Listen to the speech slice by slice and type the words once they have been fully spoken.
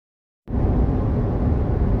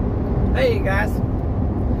Hey guys,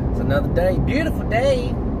 it's another day, beautiful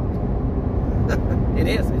day. It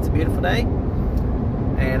is, it's a beautiful day.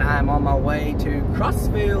 And I'm on my way to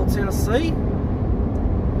Crossville, Tennessee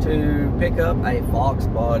to pick up a Fox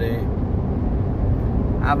body.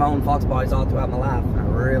 I've owned Fox bodies all throughout my life. I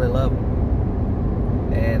really love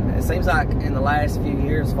them. And it seems like in the last few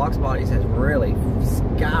years, Fox bodies has really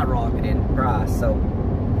skyrocketed in price. So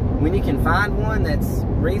when you can find one that's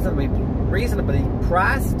reasonably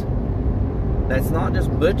priced, that's not just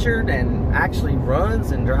butchered and actually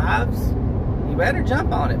runs and drives, you better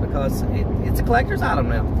jump on it, because it's a collector's item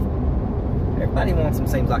now. Everybody wants them,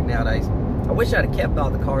 seems like, nowadays. I wish I'd have kept all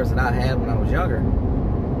the cars that I had when I was younger,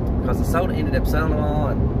 because the ended up selling them all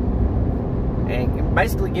and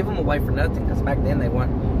basically give them away for nothing, because back then they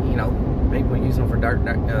weren't, you know, people were using them for dirt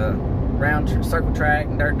round circle track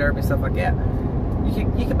and dirt derby, stuff like that.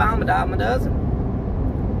 You could buy them a dime a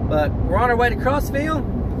dozen. But we're on our way to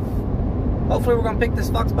Crossville. Hopefully we're going to pick this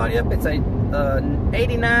Fox body up. It's a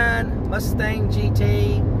 89 Mustang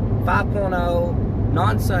GT 5.0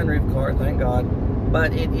 non-sunroof car, thank God.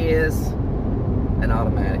 But it is an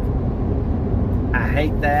automatic. I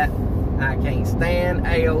hate that. I can't stand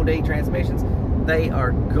AOD transmissions. They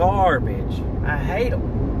are garbage. I hate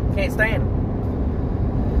them. Can't stand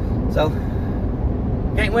them. So,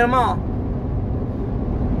 can't win them all.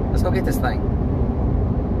 Let's go get this thing.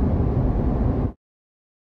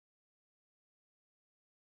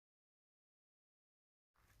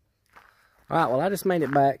 Alright, well, I just made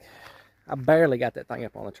it back. I barely got that thing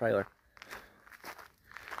up on the trailer.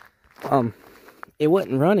 It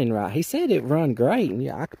wasn't running right. He said it run great, and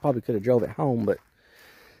yeah, I probably could have drove it home, but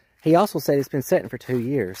he also said it's been sitting for 2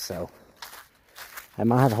 years, so I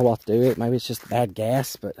might have a whole lot to do with it. Maybe it's just bad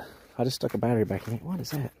gas, but I just stuck a battery back in it. What is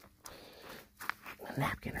that? A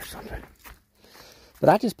napkin or something. But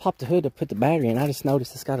I just popped the hood to put the battery in. I just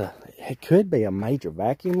noticed it's got it could be a major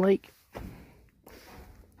vacuum leak.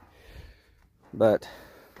 But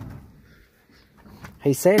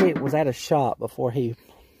he said it was at a shop before he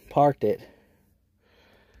parked it,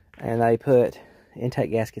 and they put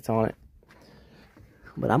intake gaskets on it.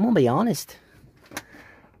 But I'm gonna be honest,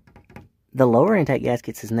 the lower intake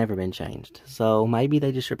gaskets has never been changed, so maybe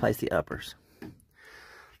they just replaced the uppers.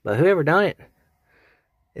 But whoever done it,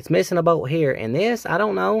 it's missing a bolt here, and this, I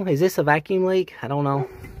don't know. Is this a vacuum leak? I don't know.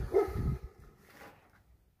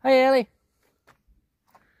 Hey, Ellie.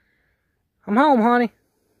 I'm home, honey.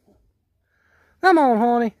 Come on,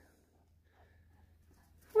 honey.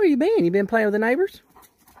 Where you been? You been playing with the neighbors?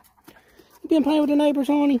 You been playing with the neighbors,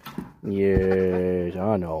 honey? Yes,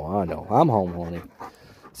 I know. I'm home, honey.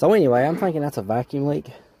 So anyway, I'm thinking that's a vacuum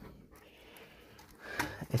leak.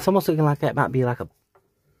 It's almost looking like that might be like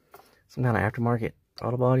some kind of aftermarket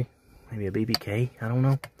auto body. Maybe a BBK. I don't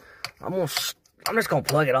know. I'm just going to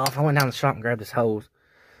plug it off. I went down the shop and grabbed this hose.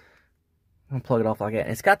 I'm going to plug it off like that.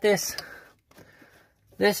 It's got this.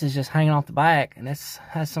 This is just hanging off the back, and this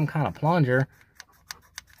has some kind of plunger.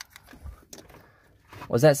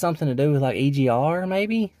 Was that something to do with like EGR,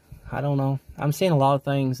 maybe? I don't know. I'm seeing a lot of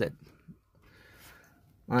things that,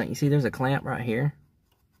 like, you see there's a clamp right here.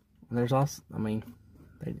 And there's also, I mean,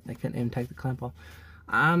 they couldn't even take the clamp off.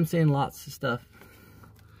 I'm seeing lots of stuff.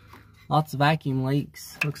 Lots of vacuum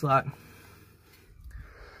leaks, looks like.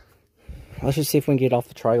 Let's just see if we can get off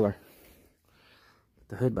the trailer. Put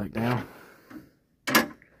the hood back down.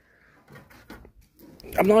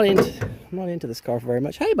 I'm not into this car very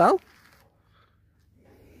much. Hey, Bo.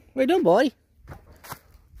 What you doing, boy?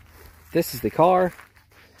 This is the car.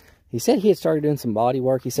 He said he had started doing some body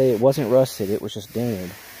work. He said it wasn't rusted, it was just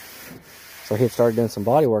dented. So he had started doing some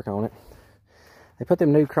body work on it. They put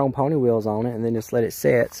them new chrome pony wheels on it and then just let it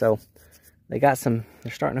set. So they got some,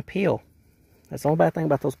 they're starting to peel. That's the only bad thing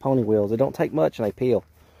about those pony wheels. They don't take much and they peel.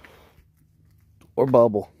 Or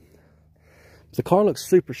bubble. The car looks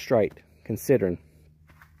super straight, considering.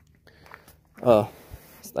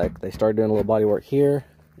 It's like they started doing a little body work here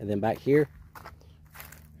and then back here.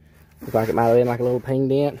 Looked like it might have been like a little ping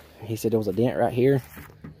dent. He said there was a dent right here,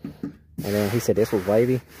 and then he said this was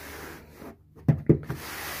wavy.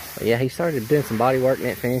 But yeah, he started doing some body work and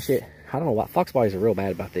didn't finish it. I don't know why. Fox bodies are real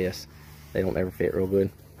bad about this. They don't ever fit real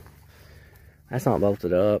good. That's not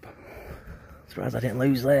bolted up. Surprised I didn't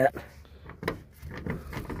lose that.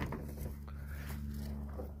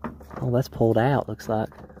 Oh, that's pulled out, looks like.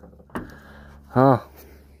 Huh.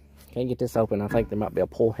 Can't get this open. I think there might be a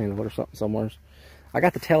pull handle or something somewhere. I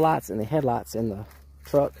got the tail lights and the headlights in the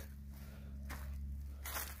truck.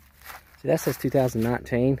 See, that says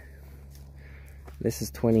 2019. This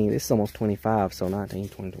is almost 25, so 19,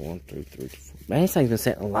 21, 3, 3, 4. Man, this thing's been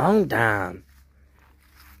sitting a long time.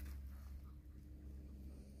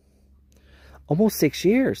 Almost 6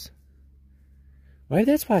 years. Maybe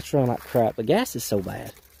that's why it's running like crap. The gas is so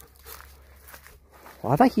bad.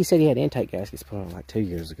 Well, I think he said he had intake gaskets put on like 2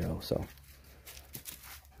 years ago, so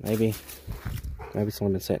maybe it's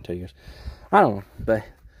only been set 2 years. I don't know, but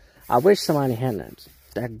I wish somebody hadn't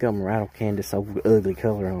that gum rattle can this so ugly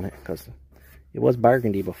color on it, because it was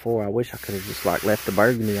burgundy before. I wish I could have just like left the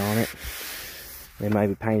burgundy on it, then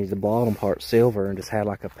maybe painted the bottom part silver and just had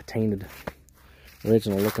like a patinaed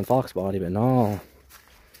original looking fox body. But no,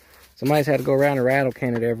 somebody's had to go around and rattle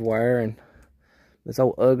can it everywhere, and this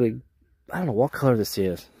old ugly, I don't know what color this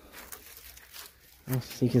is.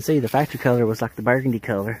 You can see the factory color was like the burgundy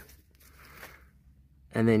color.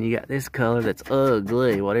 And then you got this color that's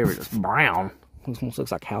ugly, whatever, it's brown. It almost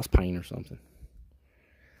looks like house paint or something.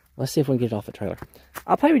 Let's see if we can get it off the trailer.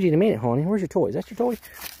 I'll play with you in a minute, honey. Where's your toy? Is that your toy?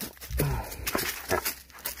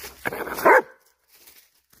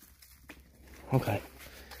 Okay.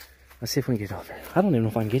 Let's see if we can get it off there. I don't even know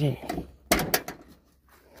if I can get in it.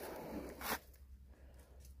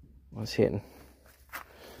 What's hitting?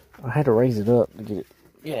 I had to raise it up to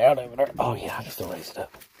get out of there. Oh yeah, I can still raise it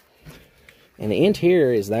up. And the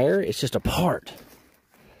interior is there. It's just a part.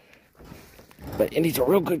 But it needs a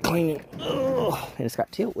real good cleaning. Ugh. And it's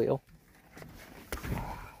got tilt wheel.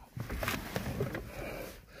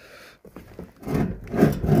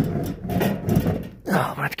 Oh,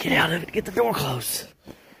 I'm gonna have to get out of it to get the door closed.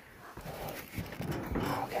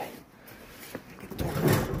 Okay. Get the door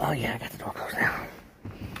closed. Oh yeah, I got the door closed now.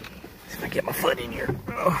 See if I get my foot in here.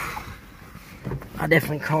 Oh. I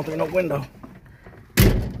definitely crawled through no window.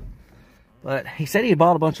 But he said he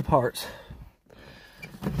bought a bunch of parts.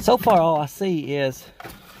 So far, all I see is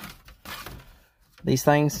these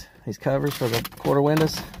things, these covers for the quarter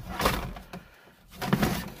windows.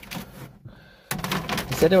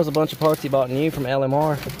 He said there was a bunch of parts he bought new from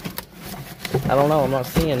LMR. I don't know, I'm not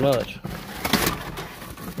seeing much.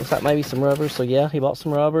 Looks like maybe some rubbers, so yeah, he bought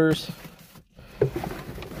some rubbers.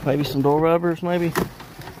 Maybe some door rubbers, maybe.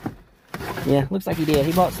 Yeah, looks like he did.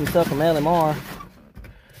 He bought some stuff from LMR.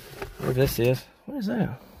 Where this is. What is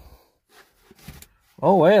that?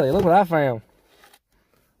 Oh, Ellie, look what I found.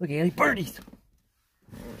 Look at Ellie, birdies.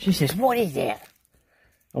 She says, what is that?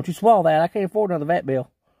 Don't you swallow that. I can't afford another vet bill.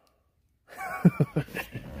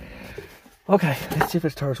 Okay, let's see if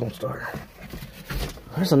this tires won't start.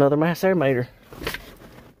 There's another mass air meter.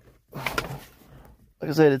 Like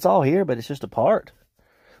I said, it's all here, but it's just a part.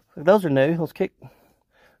 Those are new. Those kick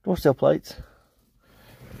door sill plates.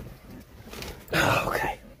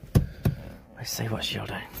 Okay. Let's see what she'll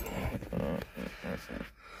do.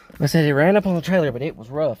 I said it ran up on the trailer, but it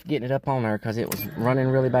was rough getting it up on there because it was running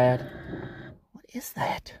really bad. What is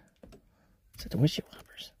that? Is that the windshield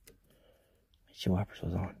wipers? Windshield wipers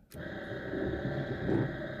was on.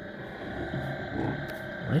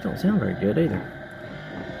 Well, they don't sound very good either.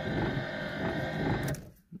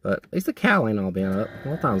 But at least the cowl ain't all bent up.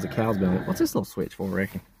 One times the cowl's been up. What's this little switch for, I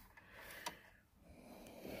reckon?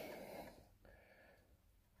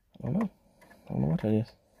 I don't know. I don't know what that is.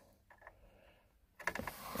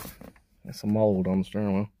 That's a mold on the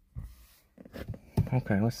steering wheel.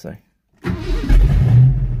 Okay, let's see.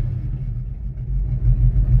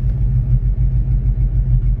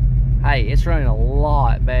 Hey, it's running a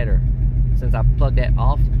lot better since I plugged that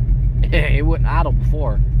off. It wouldn't idle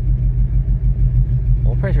before.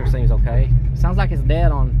 Oil pressure seems okay. Sounds like it's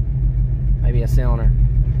dead on maybe a cylinder.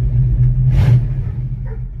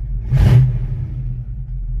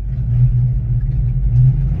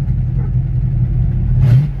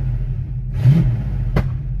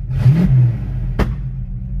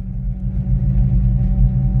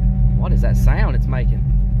 What is that sound it's making?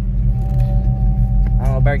 I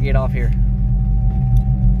don't know, I better get off here. I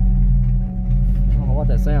don't know what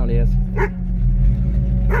that sound is.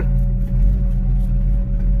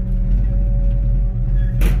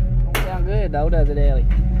 Don't sound good though, does it, Ellie?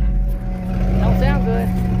 Don't sound good.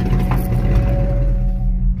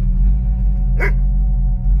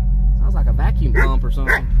 Sounds like a vacuum pump or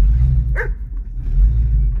something.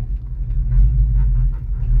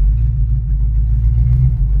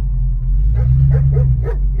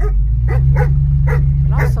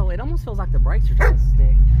 And also, it almost feels like the brakes are trying to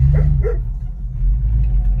stick.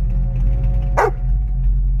 I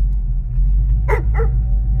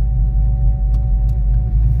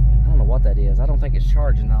don't know what that is. I don't think it's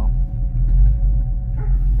charging though.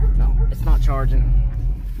 No, it's not charging.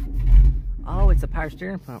 Oh, it's a power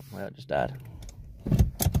steering pump. Well, it just died.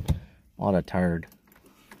 What a turd.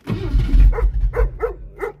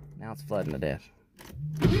 Now it's flooding to death.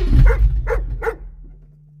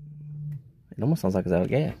 It almost sounds like it's out of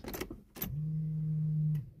gas.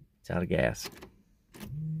 It's out of gas.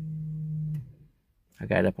 I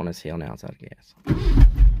got it up on this hill now. It's out of gas.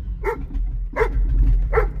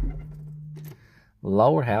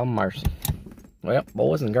 Lord have mercy. Well,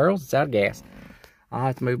 boys and girls, it's out of gas. I'll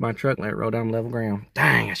have to move my truck and let it roll down level ground.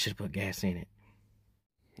 Dang, I should have put gas in it.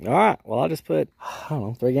 Alright, well, I'll just put, I don't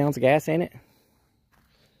know, 3 gallons of gas in it.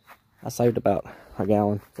 I saved about a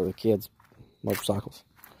gallon for the kids' motorcycles.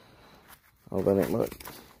 Oh, that ain't much.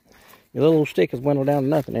 Your little stick has dwindled down to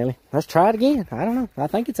nothing, Ellie. Let's try it again. I don't know. I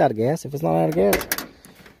think it's out of gas. If it's not out of gas,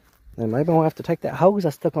 then maybe I'll have to take that hose I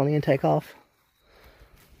stuck on the intake off.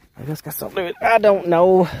 I guess got something to do with it. I don't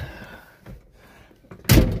know.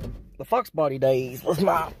 The Fox body days was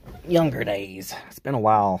my younger days. It's been a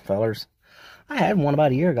while, fellers. I had one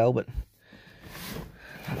about a year ago, but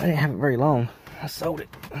I didn't have it very long. I sold it.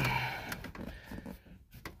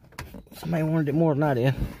 Somebody wanted it more than I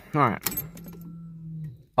did. Alright.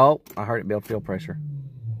 Oh, I heard it build fuel pressure.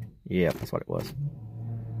 Yeah, that's what it was.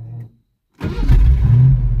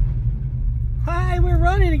 Hi, we're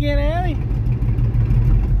running again, Allie.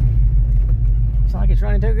 Looks like it's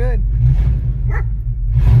running too good.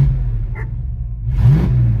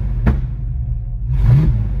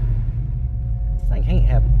 This thing can't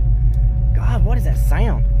have... God, what is that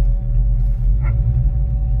sound?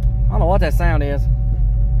 I don't know what that sound is.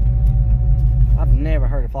 I've never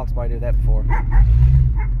heard a fox body do that before.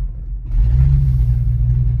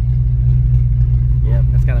 Yep,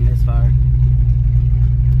 that's got a misfire.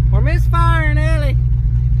 We're misfiring, Ellie.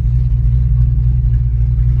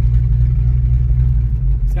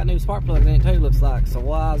 It's got new spark plugs in it too, looks like. So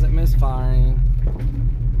why is it misfiring?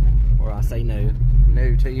 Or I say new.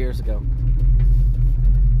 New 2 years ago.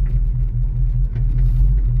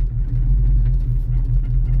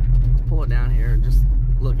 Let's pull it down here and just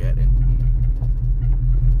look at it.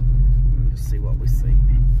 Just see what we see.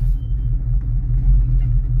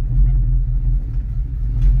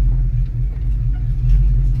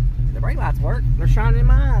 The brake lights work. They're shining in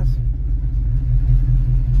my eyes.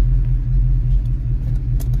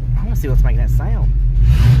 I want to see what's making that sound.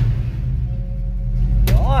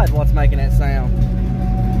 God, what's making that sound?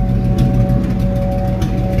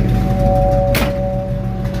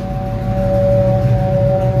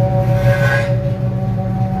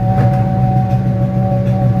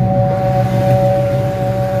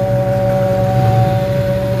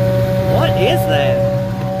 What is that?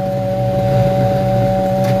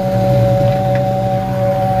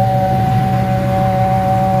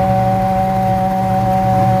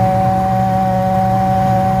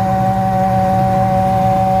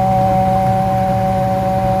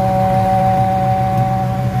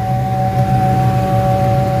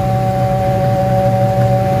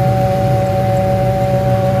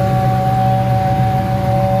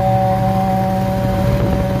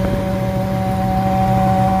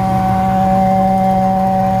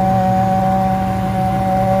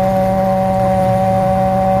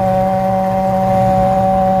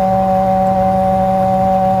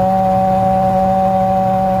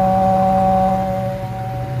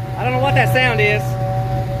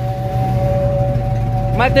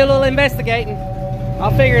 Might do a little investigating.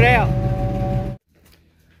 I'll figure it out.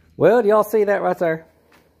 Well, do y'all see that right there?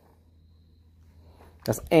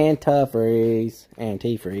 That's antifreeze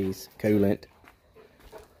coolant.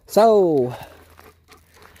 So,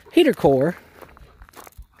 heater core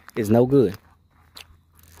is no good.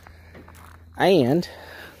 And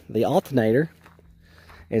the alternator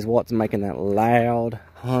is what's making that loud,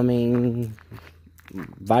 humming,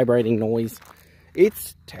 vibrating noise.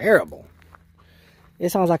 It's terrible.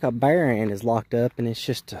 It sounds like a bearing is locked up and it's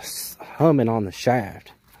just humming on the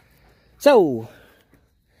shaft. So,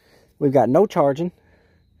 we've got no charging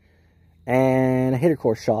and a heater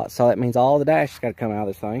core shot. So that means all the dash has got to come out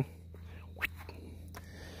of this thing.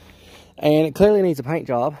 And it clearly needs a paint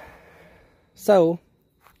job. So,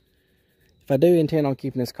 if I do intend on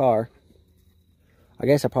keeping this car, I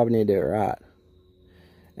guess I probably need to do it right.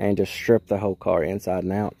 And just strip the whole car inside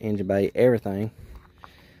and out, engine bay, everything.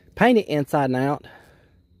 Paint it inside and out.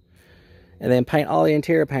 And then paint all the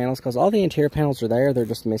interior panels, because all the interior panels are there. They're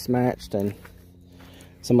just mismatched and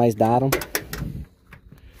somebody's dyed them.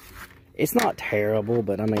 It's not terrible,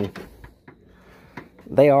 but I mean,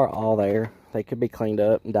 they are all there. They could be cleaned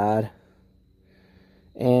up and dyed.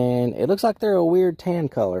 And it looks like they're a weird tan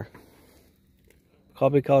color.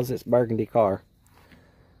 Probably because it's burgundy car.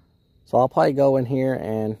 So I'll probably go in here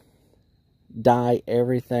and dye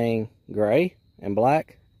everything gray and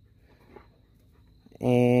black.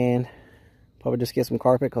 And probably just get some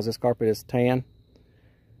carpet because this carpet is tan.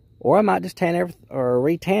 Or I might just tan everything or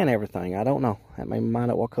re-tan everything. I don't know. I may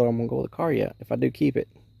mind out what color I'm going to go with the car yet. If I do keep it.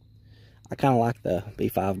 I kind of like the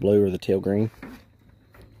B5 blue or the teal green.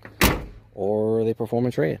 or the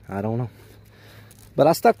performance red. I don't know. But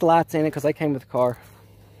I stuck the lights in it because they came with the car.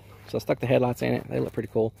 So I stuck the headlights in it. They look pretty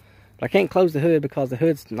cool. But I can't close the hood because the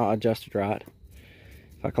hood's not adjusted right.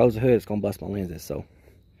 If I close the hood, it's going to bust my lenses. So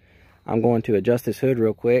I'm going to adjust this hood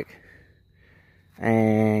real quick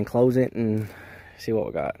and close it and see what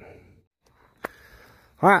we got.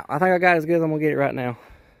 Alright, I think I got it as good as I'm going to get it right now.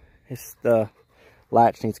 It's the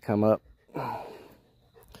latch needs to come up.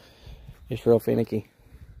 It's real finicky.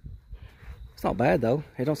 It's not bad though.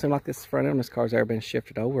 It don't seem like this front end of this car's ever been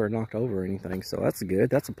shifted over or knocked over or anything. So that's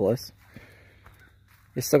good. That's a plus.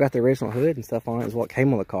 It's still got the original hood and stuff on it. Is what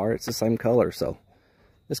came on the car. It's the same color. So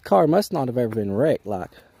this car must not have ever been wrecked.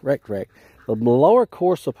 Like wrecked. The lower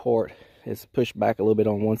core support is pushed back a little bit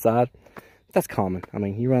on one side. That's common. I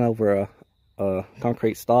mean, you run over a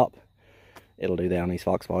concrete stop, it'll do that on these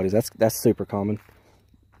Fox bodies. That's super common.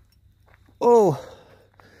 Oh,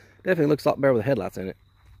 definitely looks a lot better with the headlights in it.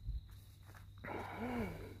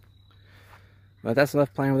 But that's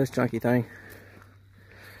enough playing with this junky thing.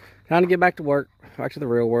 Time to get back to work, back to the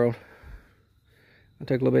real world. I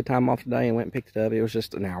took a little bit of time off today and went and picked it up. It was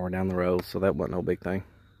just an hour down the road, so that wasn't no big thing.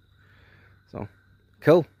 So,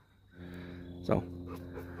 cool. So,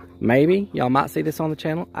 maybe y'all might see this on the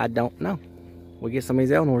channel. I don't know. We'll get some of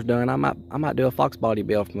these Eleanors done. I might do a Fox body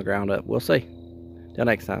build from the ground up. We'll see. Till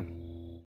next time.